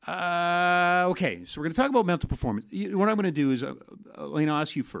Okay, so we're going to talk about mental performance. What I'm going to do is, Elaine, I'll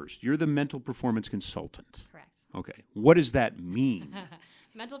ask you first. You're the mental performance consultant. Correct. Okay. What does that mean?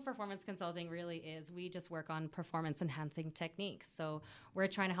 Mental performance consulting really is, we just work on performance enhancing techniques. So we're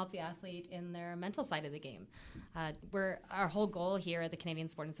trying to help the athlete in their mental side of the game. Our whole goal here at the Canadian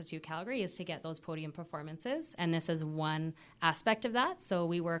Sport Institute Calgary is to get those podium performances, and this is one aspect of that. So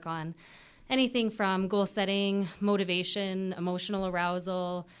we work on anything from goal setting, motivation, emotional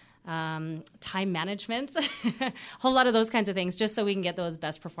arousal, time management, a whole lot of those kinds of things, just so we can get those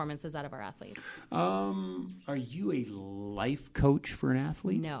best performances out of our athletes. Are you a life coach for an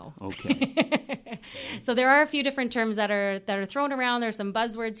athlete? No. Okay. So there are a few different terms that are thrown around. There's some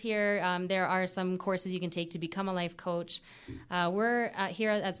buzzwords here. There are some courses you can take to become a life coach. We're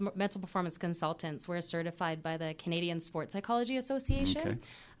here as mental performance consultants. We're certified by the Canadian Sports Psychology Association.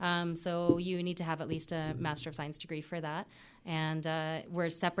 Okay. So you need to have at least a Master of Science degree for that. And we're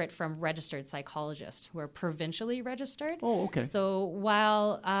separate from registered psychologists. We're provincially registered. Oh, okay. So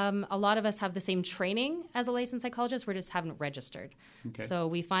while a lot of us have the same training as a licensed psychologist, we just haven't registered. Okay. So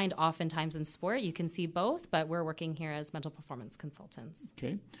we find oftentimes in sport you can see both, but we're working here as mental performance consultants.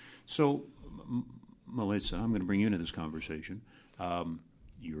 Okay. So, Melissa, I'm going to bring you into this conversation.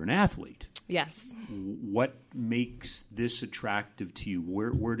 You're an athlete. Yes. What makes this attractive to you?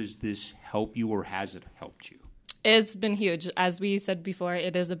 Where does this help you, or has it helped you? It's been huge. As we said before,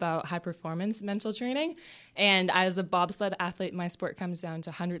 it is about high performance mental training. And as a bobsled athlete, my sport comes down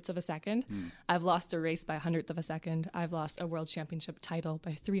to hundredths of a second. I've lost a race by 100th of a second. I've lost a world championship title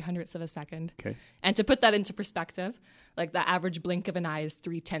by 300ths of a second. Okay. And to put that into perspective, like the average blink of an eye is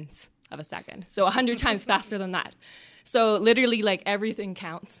 0.3 of a second. So 100 times faster than that. So literally, like, everything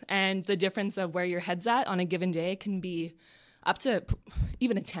counts. And the difference of where your head's at on a given day can be up to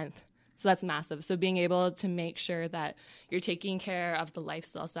even a 10th. So that's massive. So being able to make sure that you're taking care of the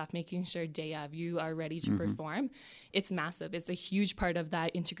lifestyle stuff, making sure day of you are ready to perform, it's massive. It's a huge part of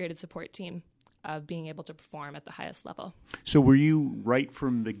that integrated support team of being able to perform at the highest level. So were you right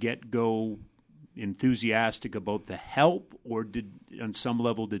from the get-go enthusiastic about the help, or on some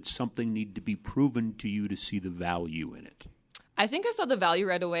level did something need to be proven to you to see the value in it? I think I saw the value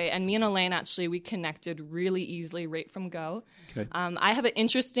right away, and me and Elaine, actually, we connected really easily right from go. Okay. I have an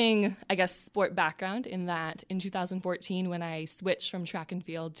interesting, sport background in that in 2014, when I switched from track and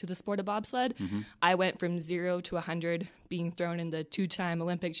field to the sport of bobsled, I went from 0 to 100 being thrown in the 2-time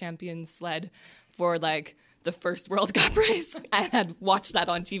Olympic champion sled for, the first World Cup race. I had watched that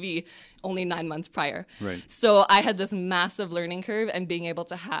on TV only 9 months prior. Right. So I had this massive learning curve, and being able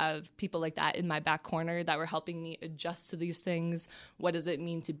to have people like that in my back corner that were helping me adjust to these things. What does it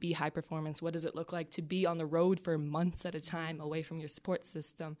mean to be high performance? What does it look like to be on the road for months at a time away from your support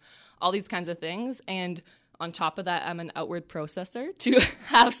system? All these kinds of things. And on top of that, I'm an outward processor. To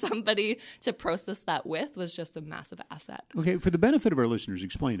have somebody to process that with was just a massive asset. Okay, for the benefit of our listeners,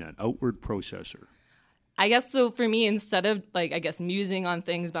 explain that. Outward processor. I guess so for me, instead of musing on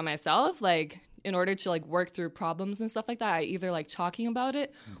things by myself, in order to work through problems and stuff like that, I either like talking about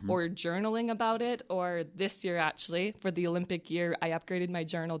it or journaling about it. Or this year, actually, for the Olympic year, I upgraded my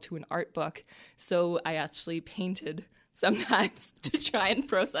journal to an art book. So I actually painted sometimes to try and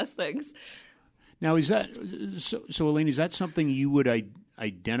process things. Now, is that so? Elaine, is that something you would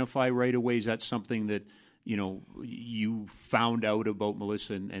identify right away? Is that something that you found out about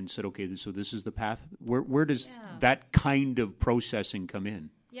Melissa and said, okay, so this is the path? Where does that kind of processing come in?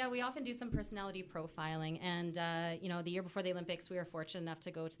 Yeah, we often do some personality profiling. And, the year before the Olympics, we were fortunate enough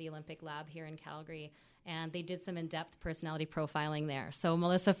to go to the Olympic Lab here in Calgary. And they did some in-depth personality profiling there. So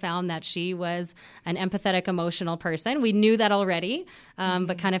Melissa found that she was an empathetic, emotional person. We knew that already,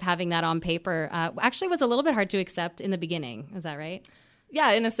 but kind of having that on paper actually was a little bit hard to accept in the beginning. Is that right?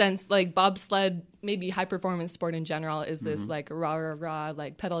 Yeah, in a sense, bobsled, maybe high performance sport in general, is this rah,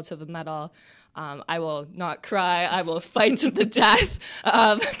 pedal to the metal. I will not cry, I will fight to the death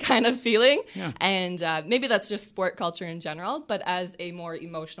kind of feeling. Yeah. And maybe that's just sport culture in general. But as a more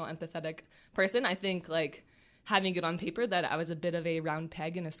emotional, empathetic person, I think having it on paper that I was a bit of a round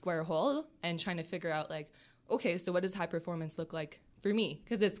peg in a square hole, and trying to figure out okay, so what does high performance look like for me?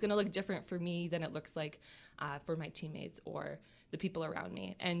 Because it's going to look different for me than it looks like for my teammates or the people around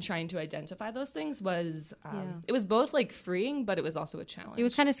me. And trying to identify those things was, it was both freeing, but it was also a challenge. It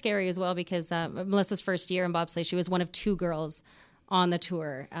was kind of scary as well, because Melissa's first year in bobsleigh, she was one of 2 girls on the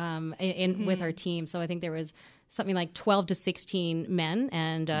tour with her team. So I think there was something like 12 to 16 men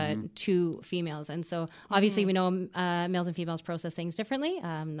and 2 females. And so obviously we know males and females process things differently,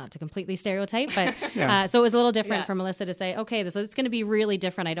 not to completely stereotype, but so it was a little different for Melissa to say, okay, so it's going to be really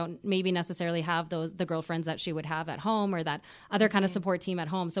different. I don't maybe necessarily have the girlfriends that she would have at home or that other kind of support team at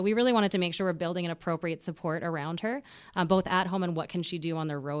home. So we really wanted to make sure we're building an appropriate support around her, both at home and what can she do on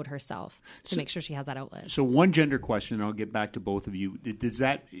the road herself to make sure she has that outlet. So one gender question, and I'll get back to both of you. Does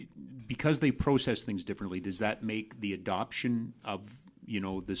that, because they process things differently, does that make the adoption of,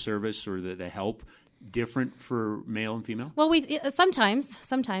 the service or the help different for male and female? Well, sometimes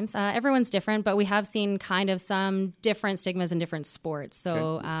everyone's different, but we have seen kind of some different stigmas in different sports.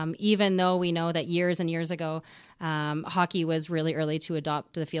 So even though we know that years and years ago, hockey was really early to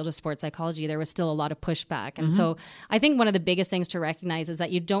adopt the field of sports psychology, there was still a lot of pushback. And so I think one of the biggest things to recognize is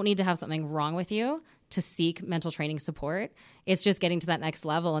that you don't need to have something wrong with you to seek mental training support. It's just getting to that next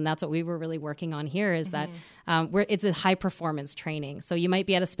level. And that's what we were really working on here is that it's a high performance training. So you might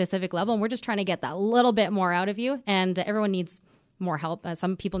be at a specific level and we're just trying to get that little bit more out of you. And everyone needs more help.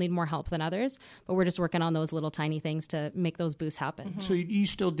 Some people need more help than others, but we're just working on those little tiny things to make those boosts happen. So you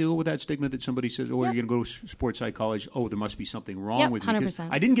still deal with that stigma that somebody says, oh, you're going to go to sports psychology. Oh, there must be something wrong with you. 100%.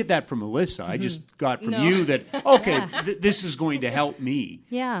 I didn't get that from Melissa. I just got from you that, okay, this is going to help me.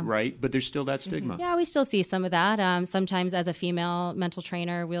 Yeah. Right? But there's still that stigma. Yeah, we still see some of that. Sometimes as a female mental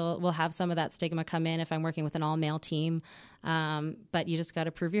trainer, we'll have some of that stigma come in if I'm working with an all-male team. But you just got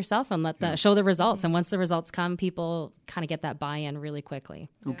to prove yourself and show the results. And once the results come, people kind of get that buy-in really quickly.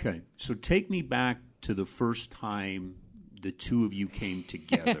 Okay. So take me back to the first time the two of you came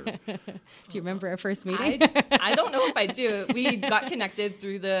together. Do you remember our first meeting? I don't know if I do. We got connected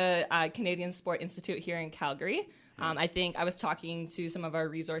through the Canadian Sport Institute here in Calgary. I think I was talking to some of our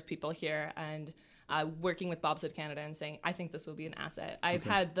resource people here and working with Bobsled Canada and saying, I think this will be an asset. I've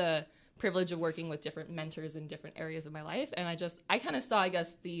had the privilege of working with different mentors in different areas of my life, and I kind of saw, I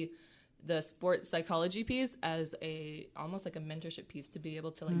guess, the sports psychology piece as almost like a mentorship piece to be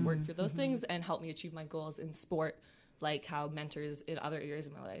able to work through those things and help me achieve my goals in sport, like how mentors in other areas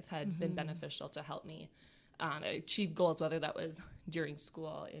of my life had been beneficial to help me achieve goals, whether that was during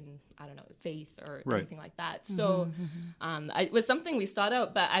school in, I don't know, faith or anything like that. So it was something we sought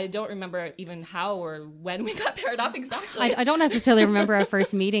out, but I don't remember even how or when we got paired up exactly. I don't necessarily remember our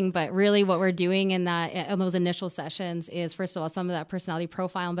first meeting, but really what we're doing in those initial sessions is, first of all, some of that personality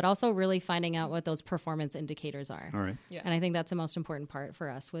profile, but also really finding out what those performance indicators are. All right. Yeah. And I think that's the most important part for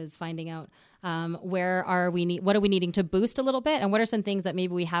us, was finding out what are we needing to boost a little bit, and what are some things that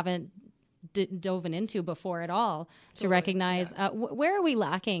maybe we haven't dove into before at all, to recognize where are we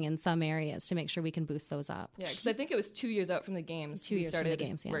lacking in some areas to make sure we can boost those up. Yeah, because I think it was 2 years out from the games. 2 years from the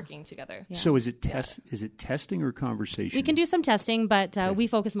games, working together. Yeah. So is it testing or conversation? We can do some testing, but we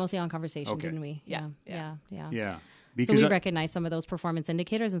focus mostly on conversation, didn't we? Yeah. Because so we recognized some of those performance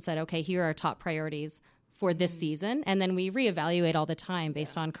indicators and said, okay, here are our top priorities for this season. And then we reevaluate all the time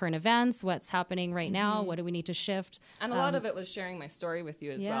based on current events, what's happening right now, what do we need to shift. And a lot of it was sharing my story with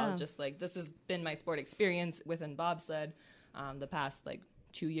you as well. Just like, this has been my sport experience within bobsled the past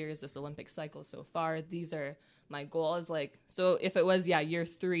 2 years, this Olympic cycle so far. These are my goals. So if it was, year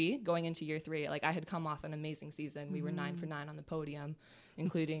 3, going into year 3, I had come off an amazing season. We were 9 for 9 on the podium,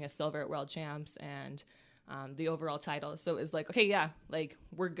 including a silver at World Champs and the overall title. So it was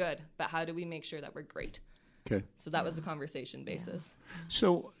we're good, but how do we make sure that we're great? Okay. So that was the conversation basis.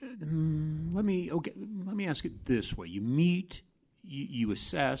 So let me ask it this way: you meet, you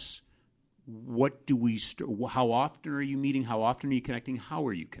assess. What do we? How often are you meeting? How often are you connecting? How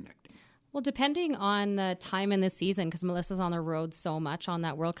are you connecting? Well, depending on the time in the season, because Melissa's on the road so much on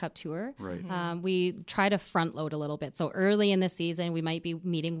that World Cup tour, right. We try to front load a little bit. So early in the season, we might be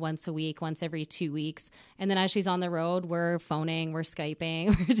meeting once a week, once every 2 weeks. And then as she's on the road, we're phoning, we're Skyping,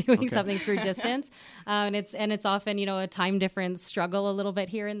 we're doing something through distance. And it's often, a time difference struggle a little bit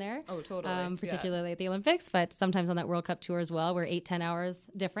here and there. Oh, totally. Particularly at the Olympics, but sometimes on that World Cup tour as well, we're 8-10 hours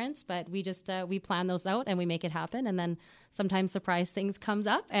difference. But we just, we plan those out and we make it happen. And then sometimes surprise things comes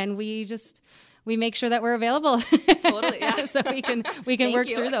up and we make sure that we're available. Totally, yeah. So we can work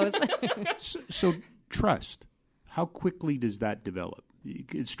through those. So trust, how quickly does that develop?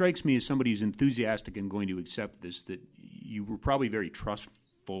 It strikes me as somebody who's enthusiastic and going to accept this, that you were probably very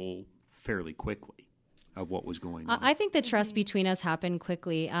trustful fairly quickly of what was going on. I think the trust between us happened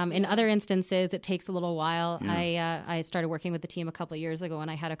quickly. In other instances, it takes a little while. Yeah. I started working with the team a couple of years ago,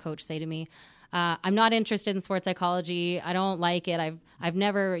 and I had a coach say to me, I'm not interested in sports psychology. I don't like it. I've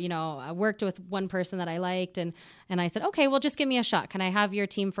never, I worked with one person that I liked, and I said, okay, well, just give me a shot. Can I have your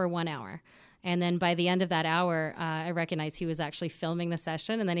team for 1 hour? And then by the end of that hour, I recognized he was actually filming the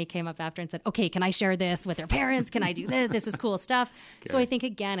session. And then he came up after and said, okay, can I share this with their parents? Can I do this? This is cool stuff. Okay. So I think,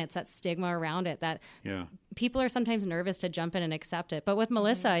 again, it's that stigma around it that people are sometimes nervous to jump in and accept it. But with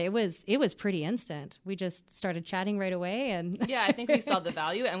Melissa, it was pretty instant. We just started chatting right away. And yeah, I think we saw the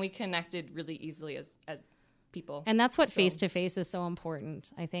value and we connected really easily as people. And that's what face-to-face is so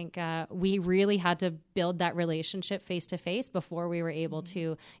important. I think we really had to build that relationship face-to-face before we were able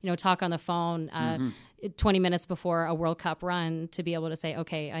to, talk on the phone 20 minutes before a World Cup run to be able to say,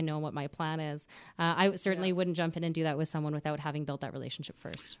 okay, I know what my plan is. I certainly wouldn't jump in and do that with someone without having built that relationship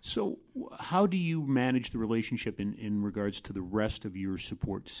first. So how do you manage the relationship in regards to the rest of your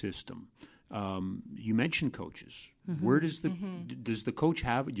support system? You mentioned coaches. Where does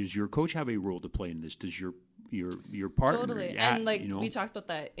does your coach have a role to play in this? Does your partner? Totally. And we talked about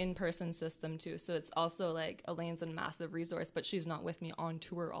that in-person system too. So it's also like Elaine's a massive resource, but she's not with me on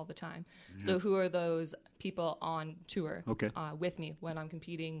tour all the time. Yeah. So who are those people on tour with me when I'm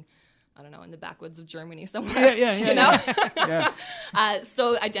competing? I don't know, in the backwoods of Germany somewhere. Yeah.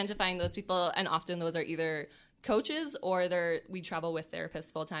 So identifying those people, and often those are either coaches or we travel with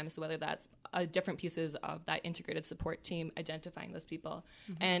therapists full time. So whether that's different pieces of that integrated support team, identifying those people,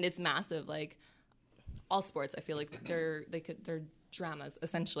 and it's massive. Like all sports, I feel like they're dramas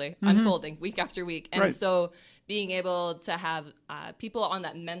essentially unfolding week after week, and so being able to have people on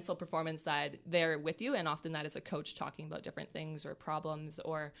that mental performance side there with you, and often that is a coach talking about different things or problems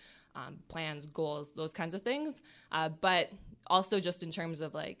or plans, goals, those kinds of things, but also just in terms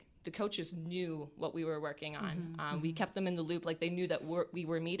of like the coaches knew what we were working on. We kept them in the loop, like they knew that we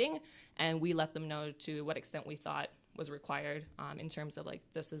were meeting, and we let them know to what extent we thought was required in terms of like,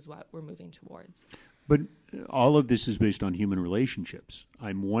 this is what we're moving towards. But all of this is based on human relationships.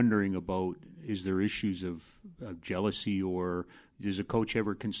 I'm wondering about, is there issues of jealousy, or is a coach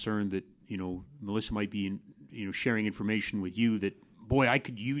ever concerned that, Melissa might be sharing information with you that, boy, I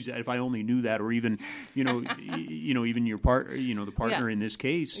could use that if I only knew that, or even, even your the partner in this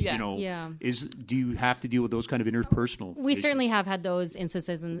case, do you have to deal with those kind of interpersonal We issues? certainly have had those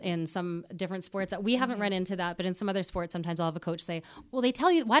instances in some different sports. We haven't run into that, but in some other sports, sometimes I'll have a coach say, well, they tell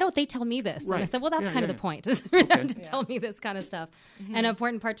you, why don't they tell me this? Right. And I said, well, that's kind of the point, is for them to tell me this kind of stuff. An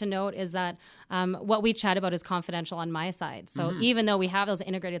important part to note is that what we chat about is confidential on my side. So even though we have those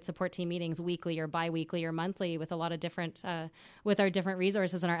integrated support team meetings weekly or bi-weekly or monthly with a lot of different, with our different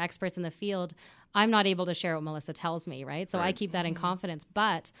resources and our experts in the field, I'm not able to share what Melissa tells me, right? So I keep that in confidence.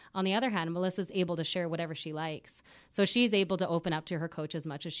 But on the other hand, Melissa's able to share whatever she likes. So she's able to open up to her coach as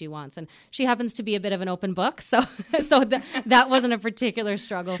much as she wants. And she happens to be a bit of an open book. So that wasn't a particular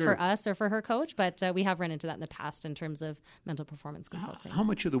struggle for us or for her coach, but we have run into that in the past in terms of mental performance consulting. How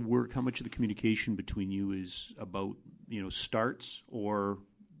much of the work, how much of the communication between you is about, starts or,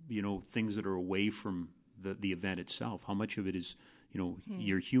 things that are away from the event itself? How much of it is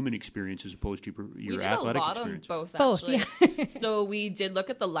your human experience as opposed to your athletic experience? We did a lot on both, actually. So we did look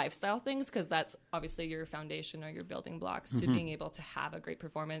at the lifestyle things, because that's obviously your foundation or your building blocks to being able to have a great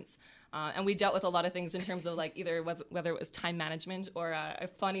performance. And we dealt with a lot of things in terms of like whether it was time management or a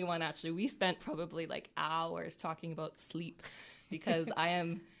funny one, actually. We spent probably like hours talking about sleep, because I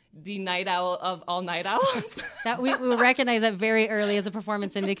am the night owl of all night owls. That we recognize that very early as a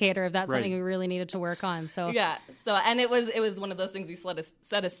performance indicator if that's something we really needed to work on. So and it was one of those things we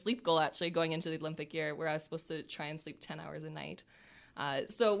set a sleep goal actually going into the Olympic year, where I was supposed to try and sleep 10 hours a night.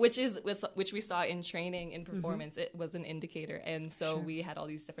 Which we saw in training, in performance, it was an indicator. And so we had all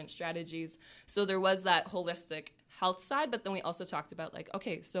these different strategies. So there was that holistic health side, but then we also talked about like,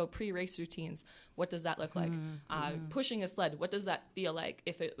 okay, so pre-race routines, what does that look like? Pushing a sled, what does that feel like?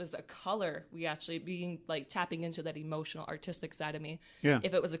 If it was a color, we actually being like tapping into that emotional, artistic side of me. Yeah.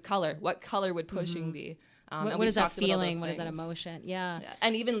 If it was a color, what color would pushing be? What is that feeling? What is that emotion? Yeah.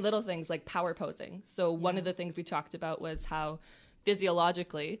 And even little things like power posing. So one of the things we talked about was how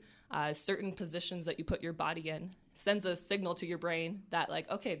physiologically, certain positions that you put your body in sends a signal to your brain that like,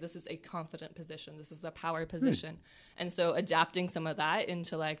 okay, this is a confident position. This is a power position. And so adapting some of that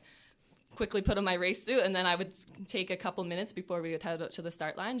into like, quickly put on my race suit, and then I would take a couple minutes before we would head out to the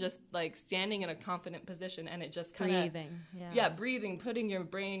start line, just like standing in a confident position, and it just kind of breathing, putting your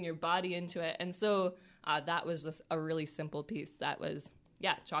brain, your body into it. And so that was just a really simple piece. That was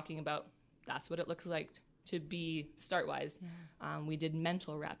talking about that's what it looks like to be start-wise. We did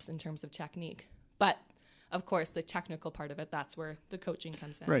mental reps in terms of technique, but of course the technical part of it, that's where the coaching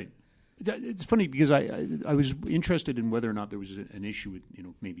comes in. Right. It's funny because I was interested in whether or not there was an issue with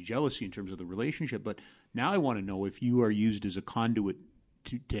maybe jealousy in terms of the relationship, but now I want to know if you are used as a conduit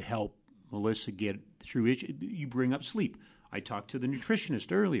to help Melissa get through it. You bring up sleep. I talked to the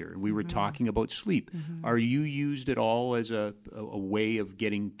nutritionist earlier, and we were talking about sleep. Mm-hmm. Are you used at all as a way of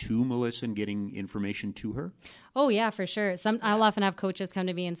getting to Melissa and getting information to her? Oh yeah, for sure. I'll often have coaches come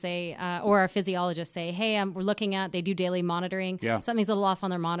to me and say, or a physiologist say, "Hey, we're looking at." They do daily monitoring. Yeah. Something's a little off on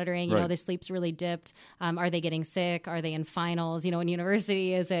their monitoring. You Right. know, their sleep's really dipped. Are they getting sick? Are they in finals? You know, in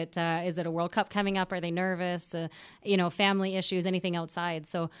university, is it a World Cup coming up? Are they nervous? You know, family issues, anything outside.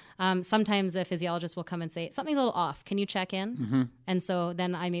 So sometimes a physiologist will come and say something's a little off. Can you check in? Mm-hmm. And so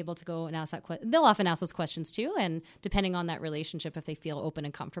then I'm able to go and ask that question. They'll often ask those questions too, and depending on that relationship, if they feel open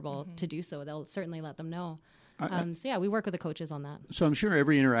and comfortable to do so, they'll certainly let them know. So yeah, we work with the coaches on that. So I'm sure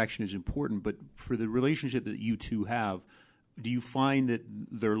every interaction is important, but for the relationship that you two have, do you find that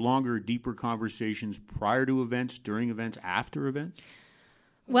there are longer, deeper conversations prior to events, during events, after events?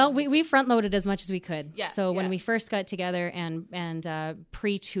 Well, we front loaded as much as we could. Yeah, So when yeah. we first got together and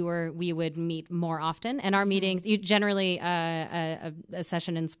pre-tour, we would meet more often. And our meetings, generally a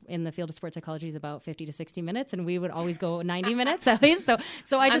session in the field of sports psychology is about 50 to 60 minutes, and we would always go 90 minutes at least.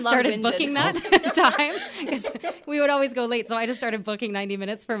 So I just started long-winded. booking that time because we would always go late. So I just started booking 90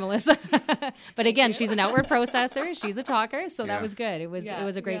 minutes for Melissa. But again, she's an outward processor. She's a talker, so Yeah. that was good. It was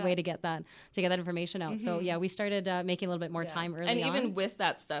a great Yeah. way to get that information out. So yeah, we started making a little bit more time early and on. even with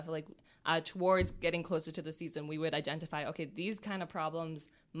that stuff, like towards getting closer to the season, we would identify, okay, these kind of problems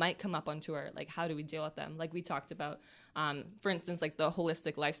might come up on tour. Like, how do we deal with them? Like we talked about, for instance, like the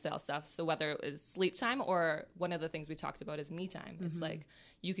holistic lifestyle stuff. So whether it was sleep time or one of the things we talked about is me time. It's like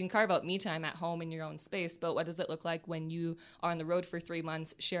you can carve out me time at home in your own space, but what does it look like when you are on the road for 3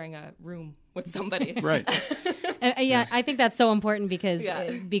 months sharing a room with somebody? Right. Yeah, I think that's so important because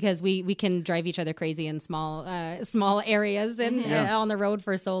Yeah. because we can drive each other crazy in small areas and Yeah. on the road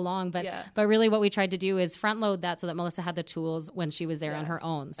for so long. But Yeah. but really, what we tried to do is front load that so that Melissa had the tools when she was there on her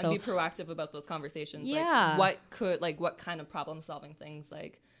own. So And be proactive about those conversations. Yeah. Like what kind of problem solving things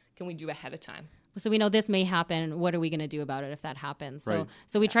like can we do ahead of time? So we know this may happen. What are we going to do about it if that happens? So Right.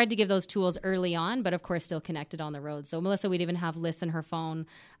 so we tried to give those tools early on, but of course still connected on the road. So Melissa would even have lists in her phone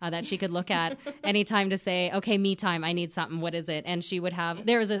that she could look at anytime to say, okay, me time, I need something. What is it? And she would have,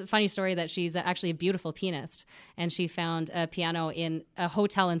 there was a funny story that she's actually a beautiful pianist, and she found a piano in a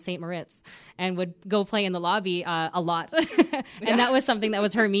hotel in St. Moritz and would go play in the lobby a lot. And that was something that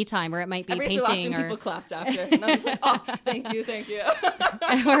was her me time, where it might be Every painting so often or people clapped after. And I was like, oh, thank you.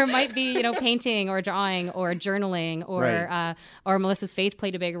 or it might be, you know, painting or drawing or journaling Right. or Melissa's faith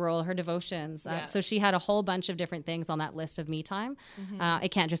played a big role, her devotions. Yeah. So she had a whole bunch of different things on that list of me time. It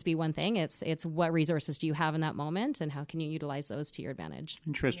can't just be one thing. It's what resources do you have in that moment and how can you utilize those to your advantage?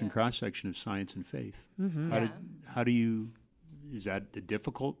 Interesting cross-section of science and faith. Yeah. How do you, is that a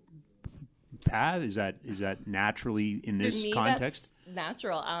difficult path? Is that naturally in For this me, context? that's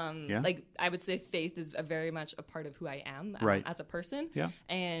natural. Yeah. Like I would say faith is very much a part of who I am Right. as a person. Yeah.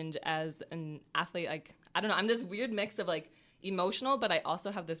 And as an athlete, like, I don't know, I'm this weird mix of like emotional, but I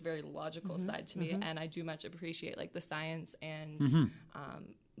also have this very logical side to me. And I do much appreciate like the science and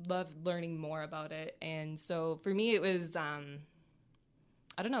love learning more about it. And so for me, it was,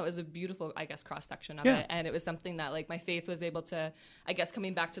 I don't know, it was a beautiful, I guess, cross-section of Yeah. it. And it was something that, like, my faith was able to, I guess,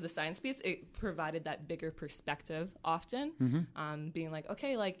 coming back to the science piece, it provided that bigger perspective often. Being like,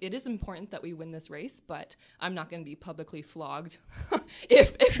 okay, like, it is important that we win this race, but I'm not going to be publicly flogged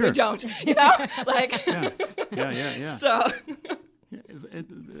if Sure. we don't, you know? Like, Yeah. so...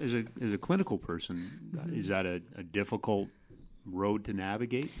 As a clinical person, is that a difficult road to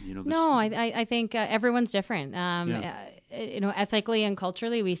navigate? You know, No, I think everyone's different. Yeah. You know, ethically and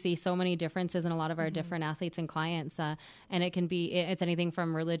culturally, we see so many differences in a lot of our different athletes and clients, and it can be it's anything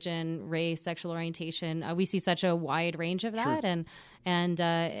from religion, race, sexual orientation. We see such a wide range of that,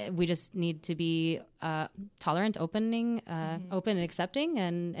 and we just need to be tolerant, open and accepting,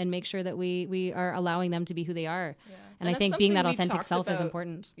 and make sure that we are allowing them to be who they are. And I that's think being that something we authentic talked self is about.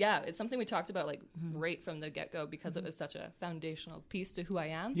 important. Yeah, it's something we talked about like right from the get-go because it was such a foundational piece to who I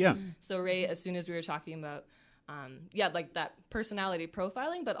am. Yeah. So Ray, as soon as we were talking about, like that personality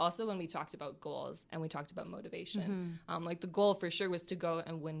profiling, but also when we talked about goals and we talked about motivation, like the goal for sure was to go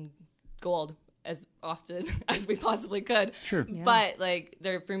and win gold as often as we possibly could. Sure. Yeah. But like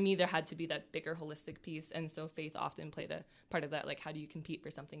for me, there had to be that bigger holistic piece. And so faith often played a part of that. Like, how do you compete for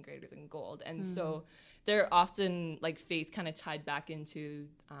something greater than gold? And so they're often like faith kind of tied back into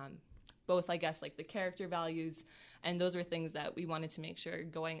both, I guess, like the character values. And those were things that we wanted to make sure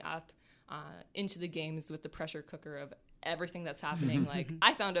going up into the games with the pressure cooker of everything that's happening. Like,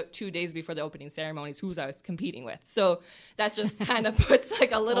 I found out 2 days before the opening ceremonies who I was competing with. So that just kind of puts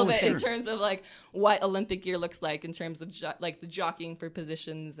like a little bit in terms of like what Olympic year looks like in terms of like the jockeying for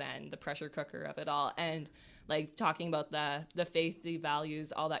positions and the pressure cooker of it all. And like talking about the faith, the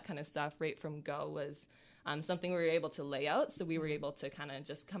values, all that kind of stuff right from go was something we were able to lay out. So we were able to kind of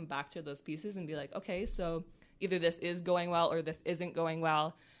just come back to those pieces and be like, okay, so either this is going well or this isn't going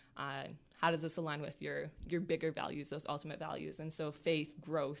well. How does this align with your bigger values, those ultimate values? And so faith,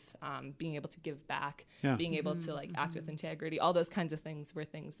 growth, being able to give back, being able to like act with integrity, all those kinds of things were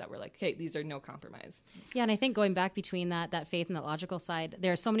things that were like, hey, these are no compromise. Yeah, and I think going back between that faith and that logical side,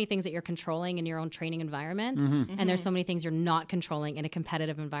 there are so many things that you're controlling in your own training environment, and there's so many things you're not controlling in a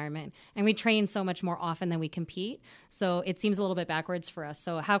competitive environment. And we train so much more often than we compete, so it seems a little bit backwards for us.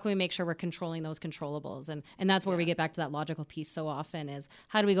 So how can we make sure we're controlling those controllables? And that's where we get back to that logical piece so often is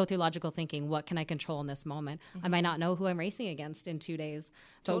how do we go through logical thinking? What can I control in this moment? I might not know who I'm racing against in 2 days,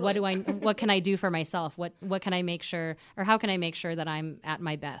 but what can I do for myself? What can I make sure, or how can I make sure that I'm at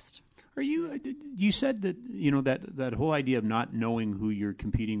my best? Are you said that, that whole idea of not knowing who you're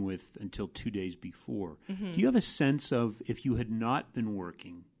competing with until 2 days before. Do you have a sense of, if you had not been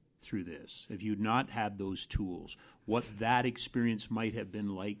working through this, if you'd not had those tools, what that experience might have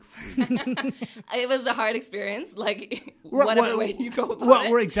been like for you? It was a hard experience, like whatever way you go about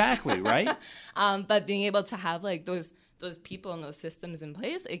it. Exactly, right? But being able to have like those people and those systems in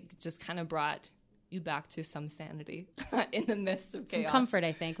place, it just kind of brought you back to some sanity in the midst of chaos. Comfort,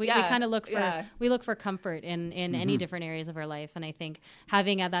 I think. We kind of look for comfort in any different areas of our life. And I think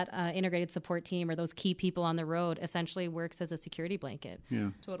having that integrated support team or those key people on the road essentially works as a security blanket. Yeah,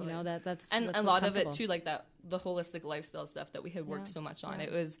 totally. That's a lot of it too, like the holistic lifestyle stuff that we had worked so much on.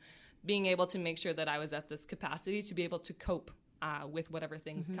 It was being able to make sure that I was at this capacity to be able to cope with whatever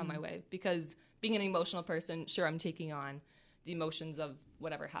things come my way. Because being an emotional person, sure, I'm taking on the emotions of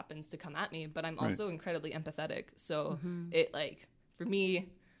whatever happens to come at me, but I'm also incredibly empathetic. So it, like, for me,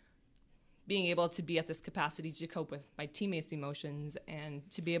 being able to be at this capacity to cope with my teammates' emotions and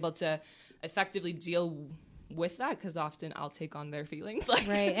to be able to effectively deal with that, because often I'll take on their feelings. Like,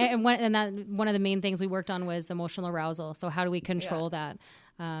 right. And one of the main things we worked on was emotional arousal. So how do we control that?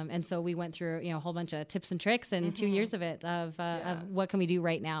 And so we went through, a whole bunch of tips and tricks and 2 years of it, of what can we do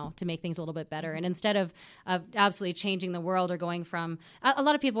right now to make things a little bit better. And instead of absolutely changing the world or going from, a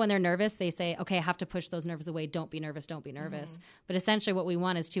lot of people when they're nervous, they say, okay, I have to push those nerves away. Don't be nervous. Don't be nervous. But essentially what we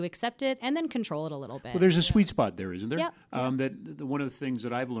want is to accept it and then control it a little bit. Well, there's a sweet spot there, isn't there? Yep. That one of the things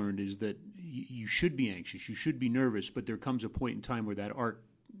that I've learned is that you should be anxious. You should be nervous, but there comes a point in time where that arc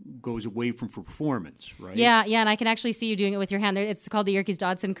goes away from for performance, right? Yeah, and I can actually see you doing it with your hand. It's called the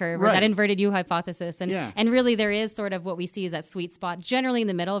Yerkes-Dodson curve, or that inverted U hypothesis. And really there is sort of what we see is that sweet spot, generally in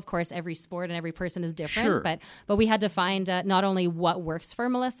the middle. Of course, every sport and every person is different, but we had to find not only what works for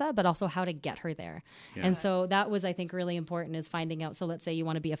Melissa, but also how to get her there. Yeah. And so that was, I think, really important, is finding out, so let's say you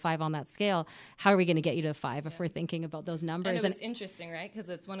want to be a 5 on that scale, how are we going to get you to a 5 if we're thinking about those numbers? And it was interesting, right? Because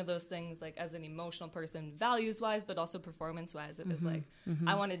it's one of those things, like, as an emotional person, values-wise, but also performance-wise, it was like,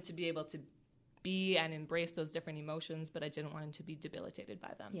 I wanted to be able to be and embrace those different emotions, but I didn't want to be debilitated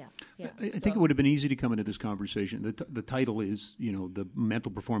by them. Yeah. I think it would have been easy to come into this conversation. The title is, the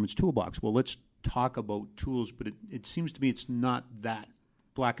Mental Performance Toolbox. Well, let's talk about tools, but it seems to me it's not that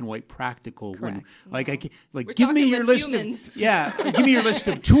black and white practical. Correct. Give me your list give me your list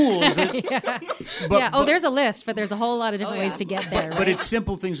of tools. But there's a list, but there's a whole lot of different ways to get there. But it's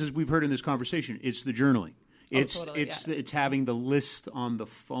simple things, as we've heard in this conversation. It's the journaling. It's having the list on the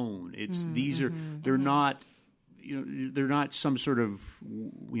phone. It's they're not they're not some sort of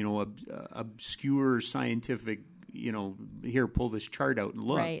obscure scientific here, pull this chart out and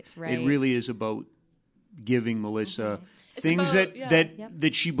look. Right. It really is about giving Melissa things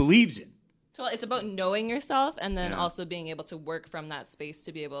that she believes in. So it's about knowing yourself and then also being able to work from that space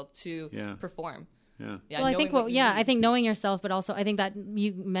to be able to perform. Well, I think knowing yourself, but also I think that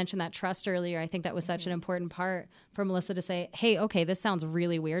you mentioned that trust earlier. I think that was such an important part for Melissa to say, hey, okay, this sounds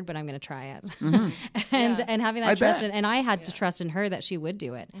really weird, but I'm going to try it. And having that trust. And I had to trust in her that she would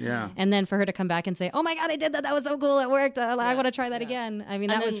do it. Yeah. And then for her to come back and say, oh my God, I did that. That was so cool. It worked. I want to try that again. I mean,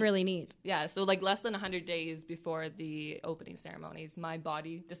 that was really neat. Yeah. So like less than 100 days before the opening ceremonies, my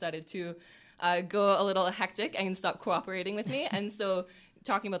body decided to go a little hectic and stop cooperating with me. And so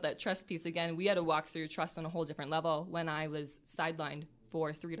talking about that trust piece again, we had to walk through trust on a whole different level when I was sidelined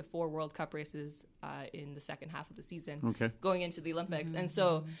for 3 to 4 World Cup races in the second half of the season, going into the Olympics. And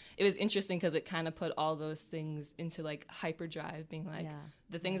so it was interesting because it kind of put all those things into like hyperdrive, being like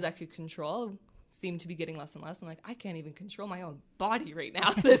the things I could control seemed to be getting less and less. I'm like, I can't even control my own body right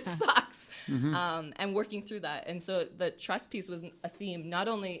now. This sucks. And working through that. And so the trust piece was a theme, not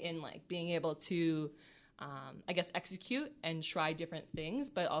only in like being able to, I guess, execute and try different things,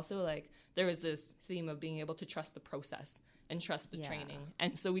 but also like there was this theme of being able to trust the process and trust the training.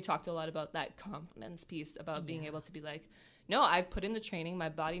 And so we talked a lot about that confidence piece, about being able to be like, no, I've put in the training. My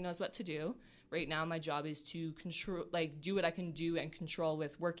body knows what to do. Right now, my job is to control, like, do what I can do and control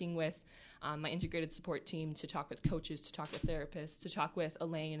with working with my integrated support team, to talk with coaches, to talk with therapists, to talk with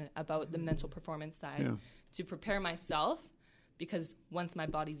Elaine about the mental performance side, to prepare myself, because once my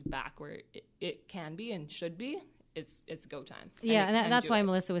body's back where it can be and should be, it's go time. Yeah, and that's why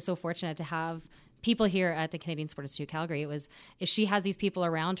Melissa was so fortunate to have people here at the Canadian Sport Institute Calgary. She has these people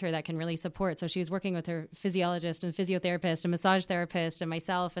around her that can really support. So she was working with her physiologist and physiotherapist and massage therapist and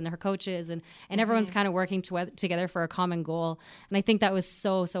myself and her coaches, and everyone's kind of working together for a common goal. And I think that was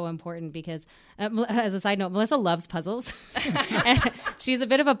so, so important because, as a side note, Melissa loves puzzles. She's a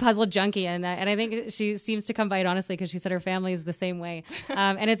bit of a puzzle junkie, and I think she seems to come by it honestly, because she said her family is the same way.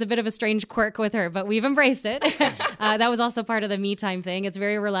 And it's a bit of a strange quirk with her, but we've embraced it. That was also part of the me time thing. It's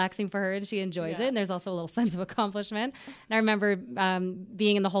very relaxing for her and she enjoys it. And there's also a little sense of accomplishment. And I remember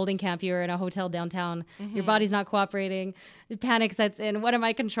being in the holding camp. You were in a hotel downtown. Your body's not cooperating. The panic sets in. What am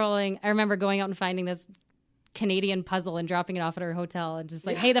I controlling? I remember going out and finding this Canadian puzzle and dropping it off at our hotel and just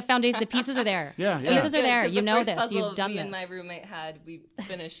like, hey, the foundation, the pieces are there. Pieces are there. You know this. You've done this. And my roommate we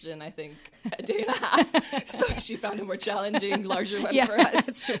finished in, I think, a day and a half. So she found a more challenging, larger one for us.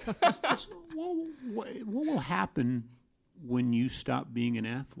 That's true. What will happen when you stop being an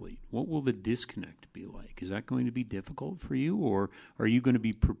athlete? What will the disconnect be like? Is that going to be difficult for you, or are you going to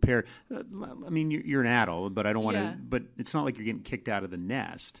be prepared? I mean, you're an adult, but I don't want to. But it's not like you're getting kicked out of the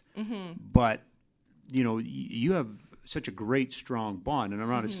nest. But you know, you have such a great, strong bond, and I'm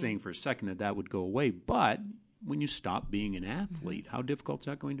not saying for a second that would go away. But when you stop being an athlete, how difficult is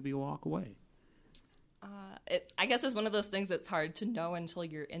that going to be to walk away? I guess it's one of those things that's hard to know until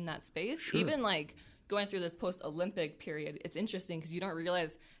you're in that space. Sure. Even like going through this post-Olympic period, it's interesting because you don't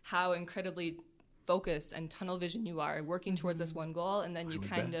realize how incredibly focused and tunnel vision you are working towards this one goal, and then you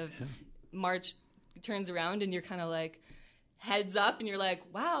kind of March turns around and you're kind of like heads up and you're like,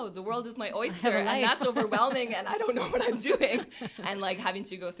 wow, the world is my oyster, and that's overwhelming and I don't know what I'm doing. And like having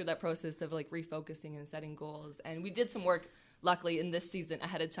to go through that process of like refocusing and setting goals. And we did some work luckily in this season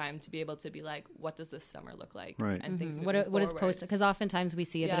ahead of time to be able to be like, what does this summer look like? Right. And things What is post? Because oftentimes we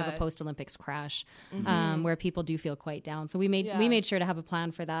see a bit of a post Olympics crash, where people do feel quite down. So we made sure to have a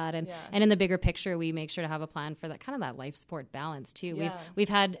plan for that, and in the bigger picture, we make sure to have a plan for that kind of that life sport balance too. Yeah. We've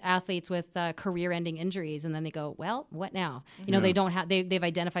had athletes with career-ending injuries, and then they go, well, what now? You know, they don't have they've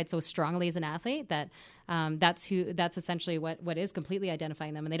identified so strongly as an athlete that. That's essentially what is completely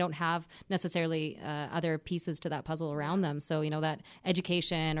identifying them, and they don't have necessarily other pieces to that puzzle around them. So, you know, that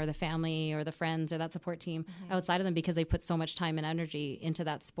education or the family or the friends or that support team outside of them, because they put so much time and energy into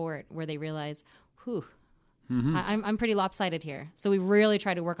that sport, where they realize, I'm pretty lopsided here. So we really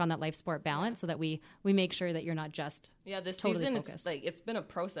try to work on that life sport balance so that we make sure that you're not just this totally season focused. it's been a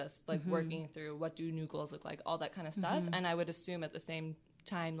process, like working through what do new goals look like, all that kind of stuff. And I would assume at the same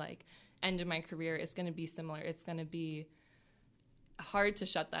time, like end of my career, it's going to be similar. It's going to be hard to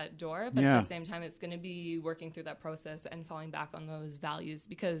shut that door, but at the same time, it's going to be working through that process and falling back on those values,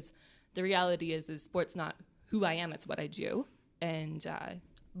 because the reality is sport's not who I am, it's what I do. And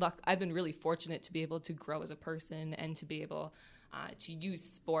I've been really fortunate to be able to grow as a person and to be able to use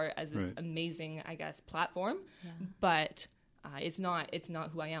sport as this amazing, I guess, platform. But it's not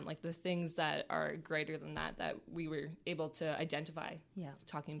who I am. Like the things that are greater than that we were able to identify.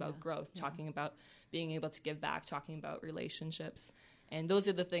 Talking about growth, talking about being able to give back, talking about relationships. And those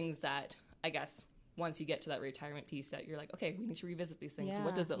are the things that, I guess, once you get to that retirement piece, that you're like, okay, we need to revisit these things.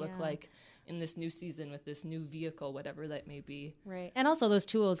 What does it look like in this new season with this new vehicle, whatever that may be? Right. And also those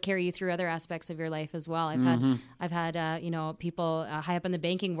tools carry you through other aspects of your life as well. I've had you know, people high up in the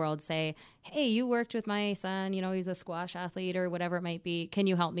banking world say, hey, you worked with my son, you know, he's a squash athlete or whatever it might be. Can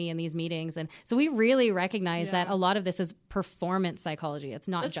you help me in these meetings? And so we really recognize that a lot of this is performance psychology. It's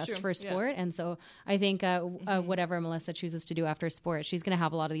not just for sport. And so I think whatever Melissa chooses to do after sport, she's going to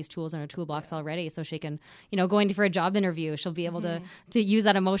have a lot of these tools in her toolbox already. So she can, you know, going for a job interview, she'll be able to use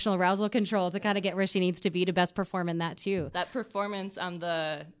that emotional arousal control to kind of get where she needs to be to best perform in that too. That performance,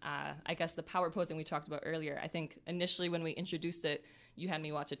 I guess the power posing we talked about earlier, I think initially when we introduced it, you had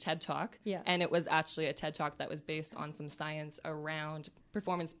me watch a TED Talk. And it was actually a TED Talk that was based on some science around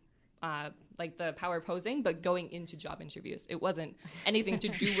performance like the power posing, but going into job interviews. It wasn't anything to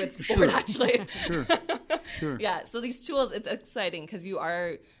do with sport, actually. Sure. Yeah, so these tools, it's exciting because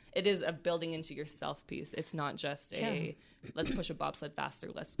it is a building into yourself piece. It's not just let's push a bobsled faster,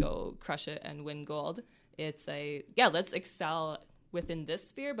 let's go crush it and win gold. It's let's excel within this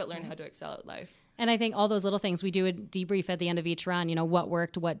sphere, but learn how to excel at life. And I think all those little things, we do a debrief at the end of each run, what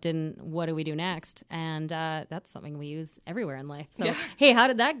worked, what didn't, what do we do next? And that's something we use everywhere in life. So, hey, how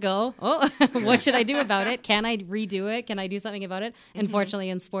did that go? Oh, what should I do about it? Can I redo it? Can I do something about it? Unfortunately,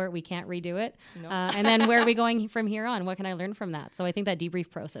 in sport, we can't redo it. No. And then where are we going from here on? What can I learn from that? So I think that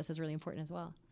debrief process is really important as well.